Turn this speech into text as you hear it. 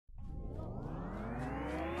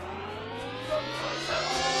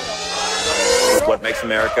what makes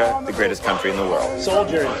America the greatest country in the world.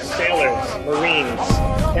 Soldiers, sailors, Marines,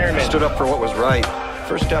 airmen. Stood up for what was right.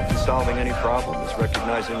 First step in solving any problem is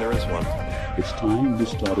recognizing there is one. It's time we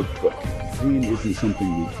started talking. Pain isn't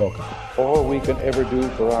something we talk about. All we can ever do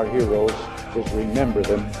for our heroes is remember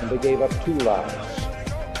them. And they gave up two lives,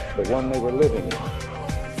 the one they were living in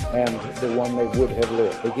and the one they would have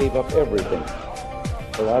lived. They gave up everything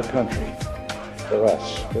for our country, for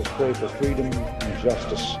us. Let's pray for freedom and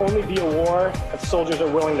justice. Only be a war if soldiers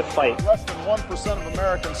are willing to fight. Less than 1% of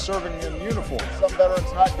Americans serving in uniform. Some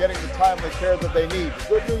veterans not getting the timely care that they need. The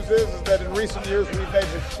good news is that in recent years we've made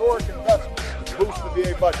historic investments to boost the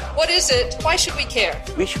VA budget. What is it? Why should we care?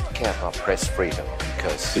 We should care about press freedom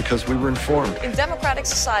because we were informed. In democratic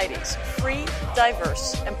societies, free,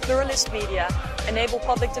 diverse, and pluralist media enable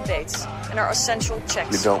public debates and are essential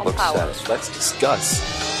checks on power. Status. Let's discuss.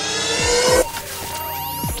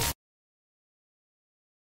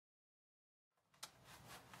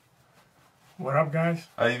 What up, guys?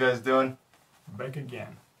 How you guys doing? Back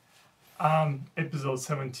again. Episode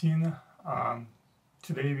 17.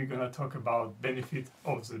 Today we're gonna talk about benefit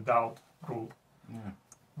of the doubt rule. Yeah.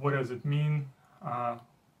 What does it mean?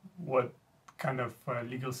 What kind of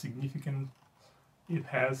legal significance it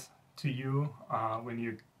has to you when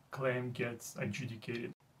your claim gets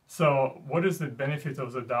adjudicated. So, what is the benefit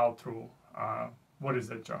of the doubt rule? What is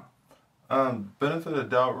that, John? Benefit of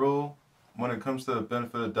doubt rule. When it comes to the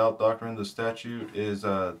benefit of doubt doctrine, the statute is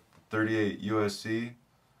 38 U.S.C.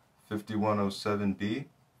 5107B.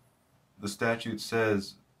 The statute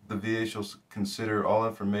says the VA shall consider all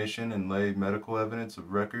information and lay medical evidence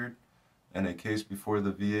of record and a case before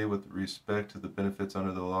the VA with respect to the benefits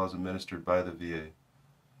under the laws administered by the VA.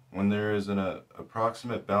 When there is an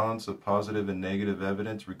approximate balance of positive and negative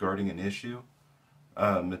evidence regarding an issue,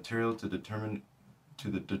 material to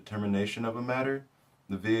the determination of a matter,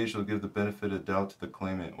 the VA shall give the benefit of doubt to the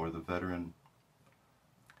claimant or the veteran.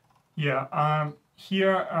 Yeah,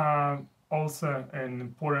 here also an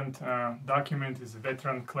important document is the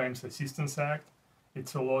Veteran Claims Assistance Act.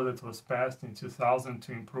 It's a law that was passed in 2000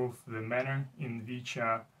 to improve the manner in which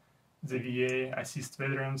the VA assists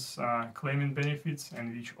veterans claiming benefits,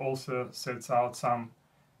 and which also sets out some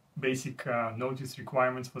basic notice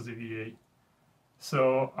requirements for the VA.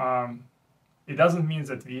 So it doesn't mean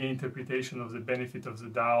that VA interpretation of the benefit of the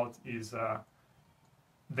doubt is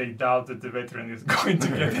they doubt that the veteran is going to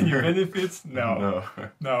get any benefits. No,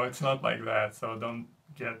 it's not like that. So don't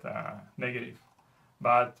get negative.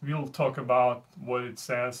 But we'll talk about what it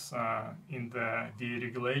says in the VA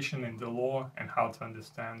regulation, in the law, and how to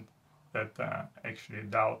understand that actually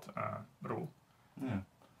doubt rule. Yeah.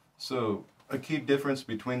 So a key difference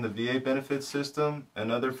between the VA benefit system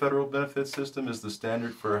and other federal benefit system is the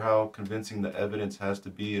standard for how convincing the evidence has to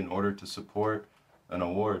be in order to support an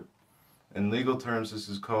award. In legal terms, this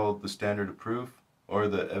is called the standard of proof or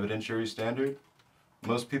the evidentiary standard.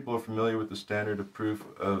 Most people are familiar with the standard of proof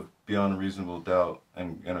of beyond a reasonable doubt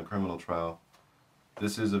in a criminal trial.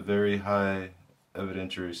 This is a very high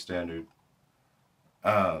evidentiary standard.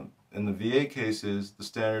 In the VA cases, the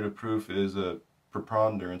standard of proof is a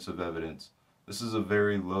preponderance of evidence. This is a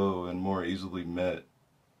very low and more easily met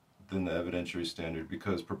than the evidentiary standard,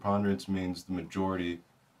 because preponderance means the majority.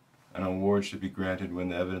 An award should be granted when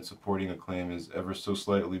the evidence supporting a claim is ever so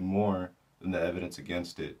slightly more than the evidence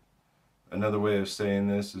against it. Another way of saying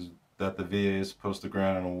this is that the VA is supposed to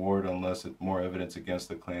grant an award unless it's more evidence against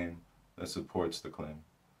the claim that supports the claim.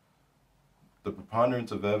 The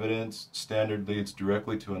preponderance of evidence standard leads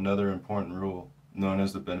directly to another important rule known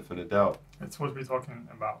as the benefit of doubt. That's what we're talking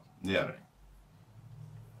about today.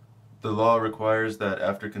 The law requires that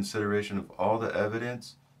after consideration of all the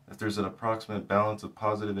evidence, if there's an approximate balance of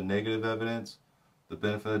positive and negative evidence, the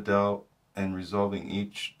benefit of doubt and resolving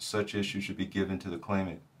each such issue should be given to the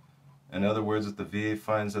claimant. In other words, if the VA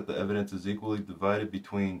finds that the evidence is equally divided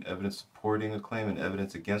between evidence supporting a claim and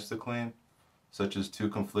evidence against the claim, such as two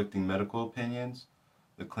conflicting medical opinions,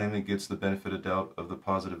 the claimant gets the benefit of doubt of the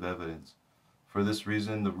positive evidence. For this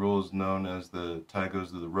reason, the rule is known as the tie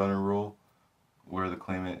goes to the runner rule, where the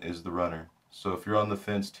claimant is the runner. So if you're on the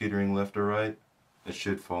fence teetering left or right, it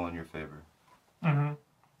should fall in your favor. Mm-hmm.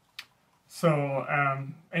 So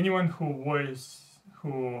anyone who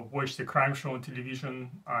watched the crime show on television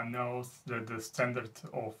knows that the standard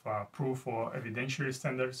of proof or evidentiary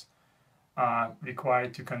standards are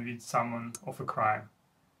required to convict someone of a crime.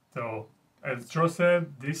 So as Joe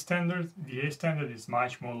said, this standard, VA standard, is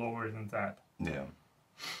much more lower than that. Yeah.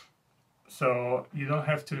 So you don't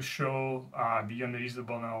have to show beyond a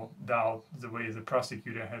reasonable doubt the way the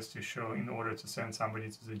prosecutor has to show in order to send somebody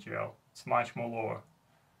to the jail. It's much more lower.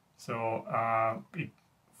 So it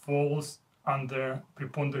falls under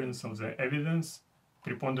preponderance of the evidence,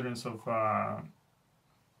 preponderance of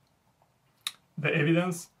the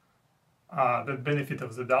evidence, the benefit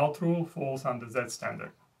of the doubt rule falls under that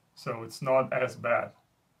standard. So it's not as bad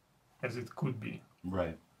as it could be.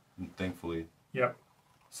 Right, thankfully. Yep.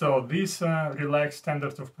 So this relaxed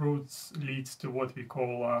standard of proofs leads to what we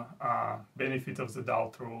call benefit of the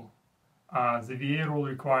doubt rule. The VA rule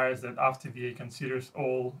requires that after VA considers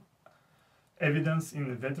all evidence in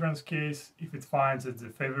the veteran's case, if it finds that the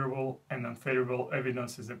favorable and unfavorable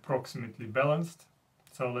evidence is approximately balanced.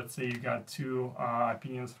 So let's say you got two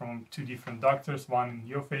opinions from two different doctors, one in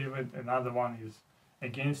your favor, another one is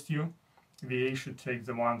against you. VA should take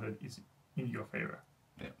the one that is in your favor.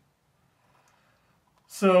 Yeah.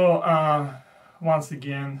 So once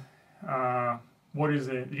again, what is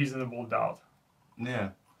a reasonable doubt? Yeah.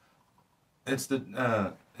 It's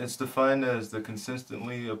defined as the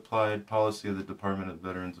consistently applied policy of the Department of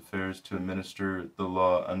Veterans Affairs to administer the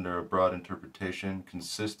law under a broad interpretation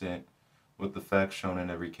consistent with the facts shown in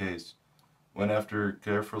every case. When after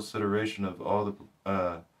careful consideration of all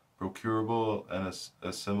the procurable and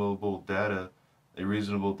assemblable data, a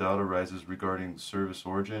reasonable doubt arises regarding service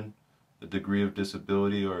origin, the degree of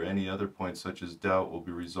disability, or any other point such as doubt will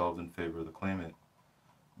be resolved in favor of the claimant.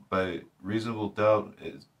 By reasonable doubt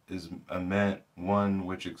is meant one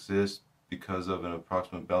which exists because of an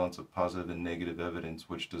approximate balance of positive and negative evidence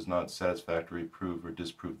which does not satisfactorily prove or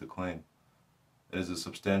disprove the claim. It is a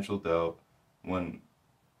substantial doubt one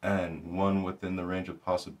within the range of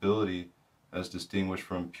possibility as distinguished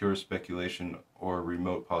from pure speculation or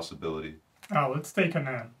remote possibility. Let's take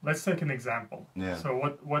an example. Yeah. So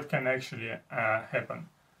what can actually happen?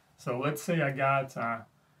 So let's say I got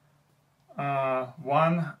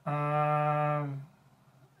one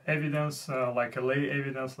evidence, like a lay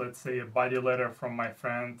evidence, let's say a body letter from my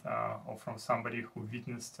friend or from somebody who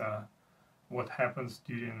witnessed what happens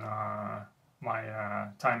during my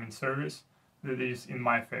time in service that is in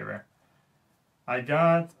my favor. I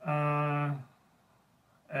got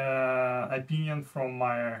opinion from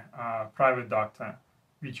my private doctor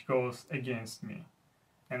which goes against me,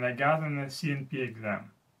 and I got an CNP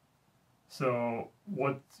exam. So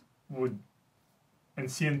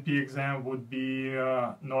CNP exam would be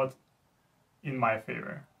not in my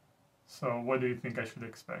favor. So what do you think I should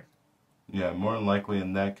expect? Yeah, more than likely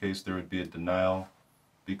in that case there would be a denial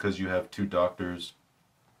because you have two doctors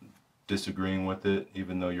disagreeing with it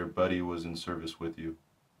even though your buddy was in service with you.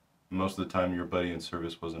 Most of the time your buddy in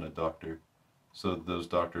service wasn't a doctor. So those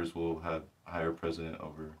doctors will have higher precedent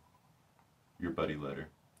over your buddy letter.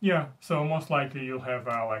 Yeah, so most likely you'll have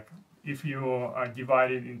like, if you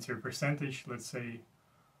divide it into a percentage, let's say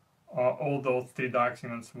all those three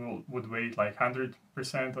documents would weight like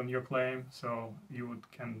 100% on your claim, so you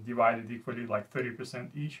can divide it equally, like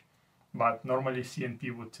 30% each. But normally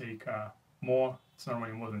CNP would take more. It's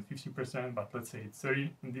normally more than 50%, but let's say it's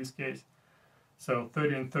 30 in this case. So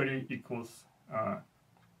 30 and 30 equals,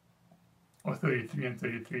 or 33 and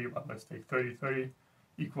 33, but let's take 30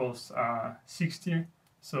 equals 60.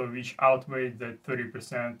 So which outweighs that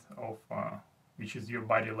 30% of which is your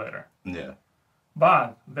body letter. Yeah.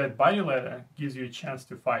 But that body letter gives you a chance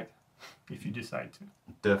to fight if you decide to.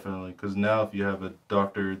 Definitely, because now if you have a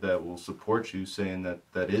doctor that will support you saying that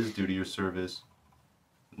that is due to your service,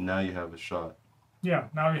 now you have a shot. Yeah,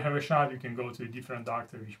 now you have a shot. You can go to a different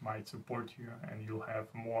doctor which might support you, and you'll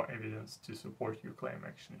have more evidence to support your claim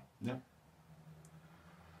actually. Yeah.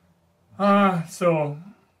 So,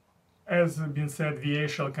 as been said, VA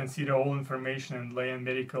shall consider all information and lay and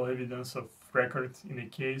medical evidence of record in a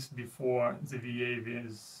case before the VA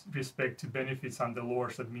with respect to benefits under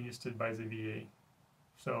laws administered by the VA.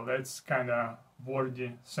 So that's kind of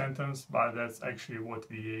wordy sentence, but that's actually what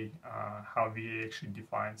VA, how VA actually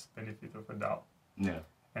defines benefit of a doubt. Yeah.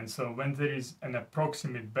 And so when there is an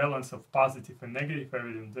approximate balance of positive and negative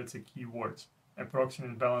evidence, that's a key word.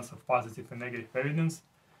 Approximate balance of positive and negative evidence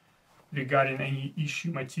regarding any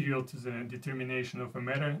issue material to the determination of a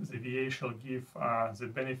matter, the VA shall give the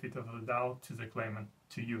benefit of the doubt to the claimant,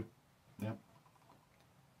 to you. Yep.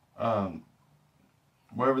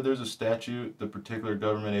 Wherever there's a statute, the particular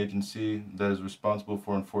government agency that is responsible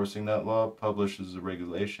for enforcing that law publishes a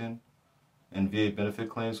regulation. In VA benefit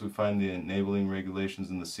claims, we find the enabling regulations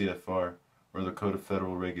in the CFR, or the Code of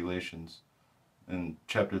Federal Regulations, in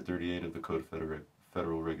Chapter 38 of the Code of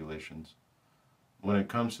Federal Regulations. When it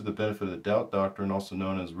comes to the benefit of the doubt doctrine, also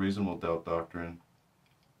known as reasonable doubt doctrine,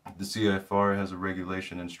 the CFR has a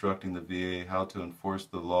regulation instructing the VA how to enforce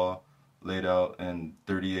the law laid out in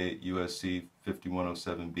 38 U.S.C.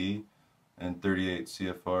 5107B and 38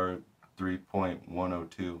 CFR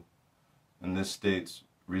 3.102. And this states,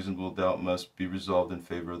 reasonable doubt must be resolved in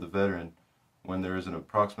favor of the veteran when there is an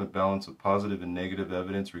approximate balance of positive and negative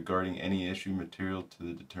evidence regarding any issue material to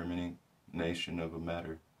the determination of a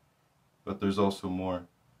matter. But there's also more.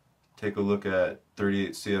 Take a look at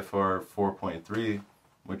 38 CFR 4.3,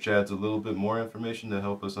 which adds a little bit more information to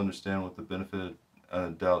help us understand what the benefit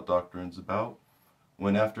of doubt doctrine is about.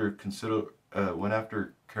 When after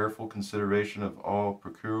careful consideration of all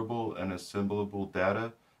procurable and assemblable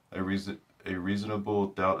data, a reasonable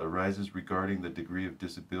doubt arises regarding the degree of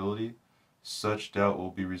disability, such doubt will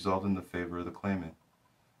be resolved in the favor of the claimant.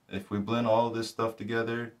 If we blend all of this stuff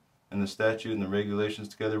together, and the statute and the regulations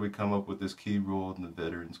together, we come up with this key rule in the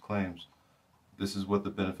veteran's claims. This is what the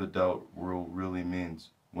benefit of doubt rule really means.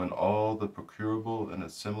 When all the procurable and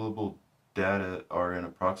assimilable data are in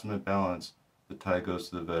approximate balance, the tie goes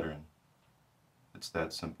to the veteran. It's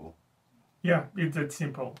that simple. Yeah, it's that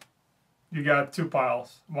simple. You got two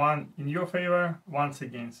piles, one in your favor, one's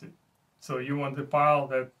against it. So you want the pile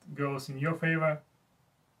that goes in your favor,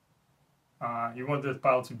 you want that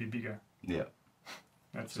pile to be bigger. Yeah.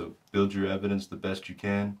 That's so it. Build your evidence the best you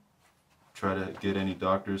can. Try to get any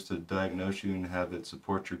doctors to diagnose you and have it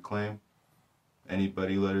support your claim. Any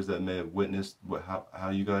buddy letters that may have witnessed how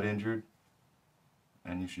you got injured,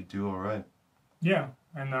 and you should do all right. Yeah,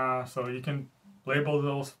 and so you can label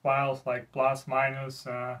those files like plus, minus,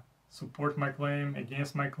 support my claim,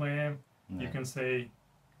 against my claim. Yeah. You can say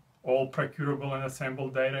all procurable and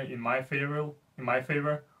assembled data in my favor,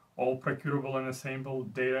 all procurable and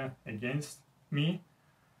assembled data against me.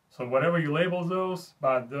 So whatever you label those,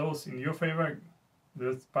 but those in your favor,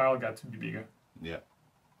 this pile got to be bigger. Yeah.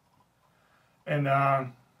 And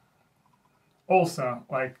also,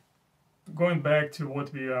 like, going back to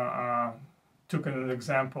what we took as an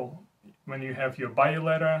example, when you have your body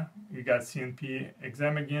letter, you got CNP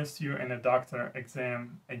exam against you and a doctor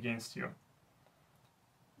exam against you.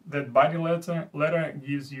 That body letter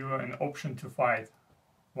gives you an option to fight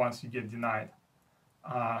once you get denied.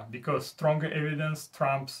 Because stronger evidence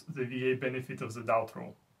trumps the VA benefit of the doubt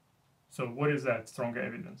rule. So what is that stronger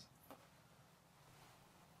evidence?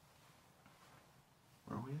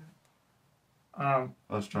 Where are we at?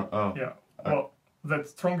 Yeah. Well, that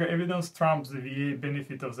stronger evidence trumps the VA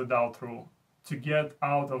benefit of the doubt rule. To get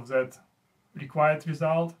out of that required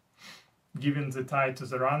result, given the tie to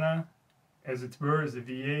the runner, as it were, the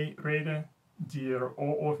VA rater, DRO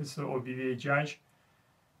officer, or VA judge,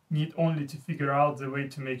 need only to figure out the way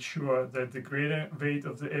to make sure that the greater weight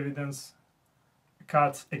of the evidence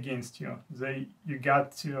cuts against you. You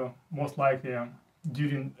got to, most likely,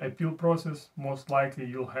 during appeal process, most likely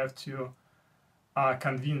you'll have to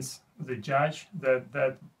convince the judge that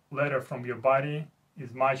that letter from your body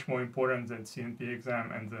is much more important than CNP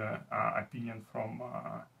exam and the opinion from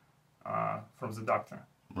the doctor.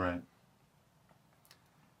 Right.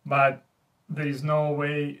 But there is no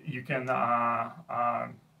way you can.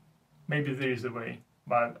 Maybe there is a way,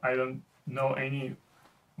 but I don't know any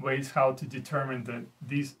ways how to determine that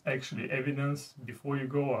this actually evidence before you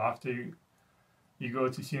go or after you go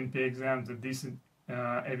to CNP exam, that this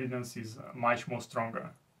evidence is much more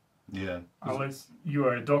stronger. Yeah. Unless you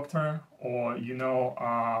are a doctor or you know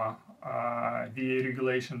VA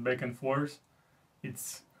regulation back and forth,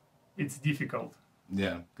 it's difficult.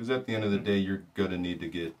 Yeah, because at the end of the day, you're gonna need to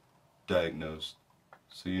get diagnosed,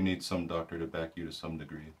 so you need some doctor to back you to some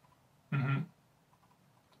degree. Mm-hmm.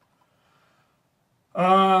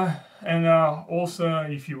 And also,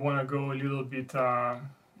 if you want to go a little bit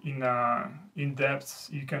in depth,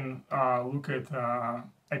 you can look at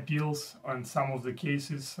appeals on some of the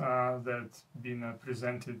cases that's been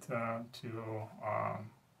presented to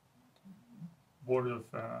Board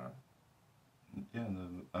of the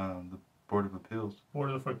Board of Appeals.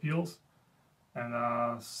 Board of Appeals, and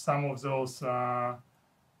some of those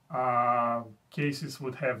cases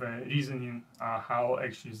would have a reasoning how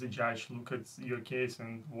actually the judge look at your case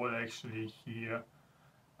and what actually he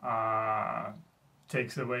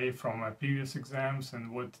takes away from previous exams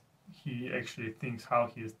and what he actually thinks, how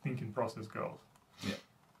his thinking process goes. Yeah.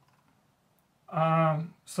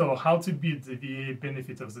 So how to beat the VA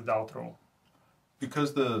benefit of the doubt rule?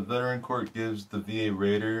 Because the veteran court gives the VA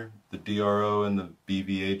rater, the DRO, and the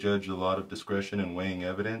BVA judge a lot of discretion in weighing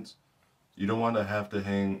evidence, you don't want to have to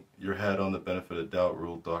hang your hat on the benefit of doubt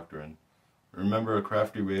rule doctrine. Remember, a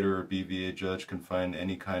crafty rater or BVA judge can find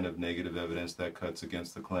any kind of negative evidence that cuts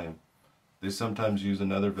against the claim. They sometimes use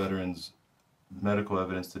another veteran's medical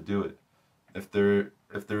evidence to do it. If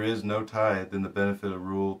there is no tie, then the benefit of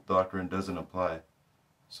rule doctrine doesn't apply.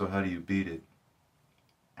 So how do you beat it?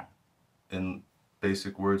 In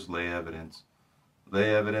basic words, lay evidence.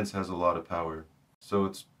 Lay evidence has a lot of power.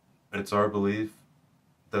 So it's our belief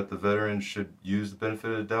that the veteran should use the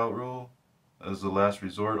benefit of the doubt rule as a last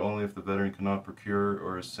resort only if the veteran cannot procure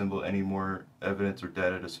or assemble any more evidence or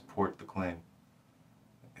data to support the claim.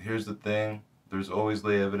 Here's the thing, there's always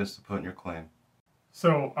lay evidence to put in your claim.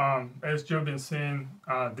 So, as Joe been saying,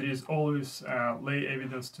 there is always lay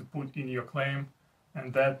evidence to put in your claim,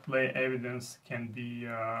 and that lay evidence can be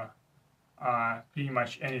pretty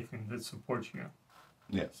much anything that supports you.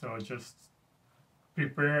 Yeah. So just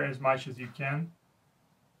prepare as much as you can,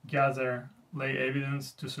 gather lay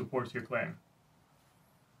evidence to support your claim.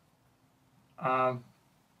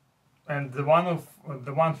 And the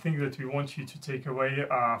one thing that we want you to take away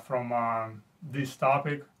from this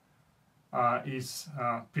topic is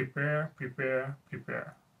prepare.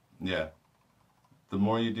 Yeah. The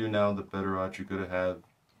more you do now, the better odds you're going to have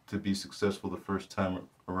to be successful the first time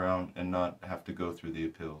around and not have to go through the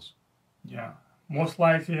appeals. Yeah. Most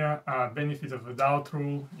likely, benefit of the doubt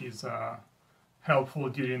rule is helpful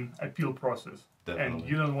during appeal process. Definitely. And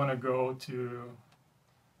you don't want to go to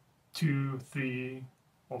 2, 3,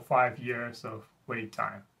 or 5 years of wait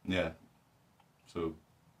time. Yeah. So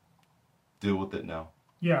deal with it now.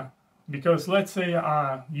 Yeah, because let's say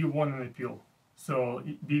you won an appeal. So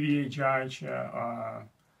BVA judge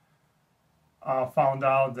found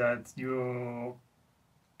out that you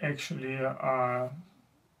actually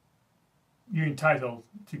you're entitled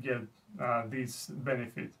to get this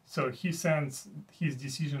benefit. So he sends his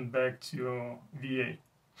decision back to VA.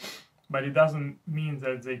 But it doesn't mean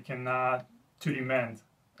that they cannot to remand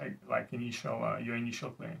like your initial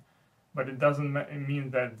claim. But it doesn't mean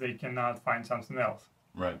that they cannot find something else.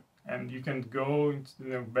 Right. And you can go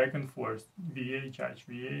back and forth, VA judge,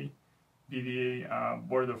 VA, BVA,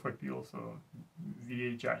 Board of Appeals, so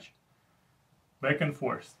VA judge. Back and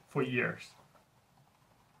forth for years.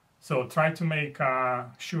 So try to make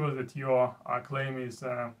sure that your claim is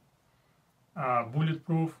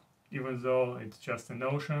bulletproof, even though it's just a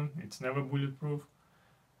notion, it's never bulletproof.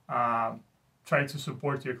 Try to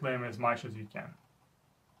support your claim as much as you can.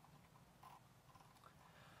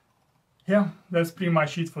 Yeah, that's pretty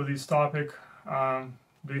much it for this topic.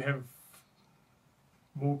 Do you have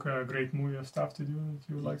book, great movie or stuff to do that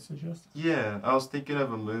you would like to suggest? Yeah, I was thinking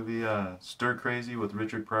of a movie, Stir Crazy with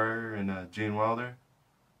Richard Pryor and Gene Wilder.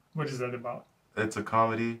 What is that about? It's a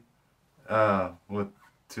comedy with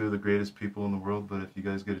two of the greatest people in the world, but if you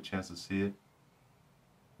guys get a chance to see it,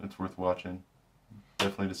 it's worth watching.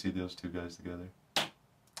 Definitely to see those two guys together.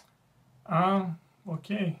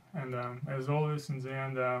 Okay, and as always in the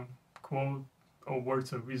end, quote or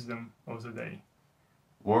words of wisdom of the day.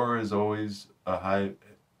 War is always a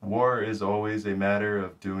matter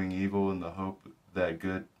of doing evil in the hope that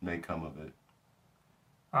good may come of it.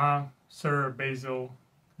 Sir Basil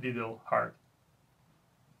Liddell Hart.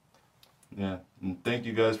 Yeah, and thank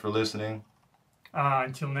you guys for listening.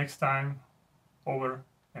 Until next time, over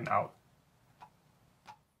and out.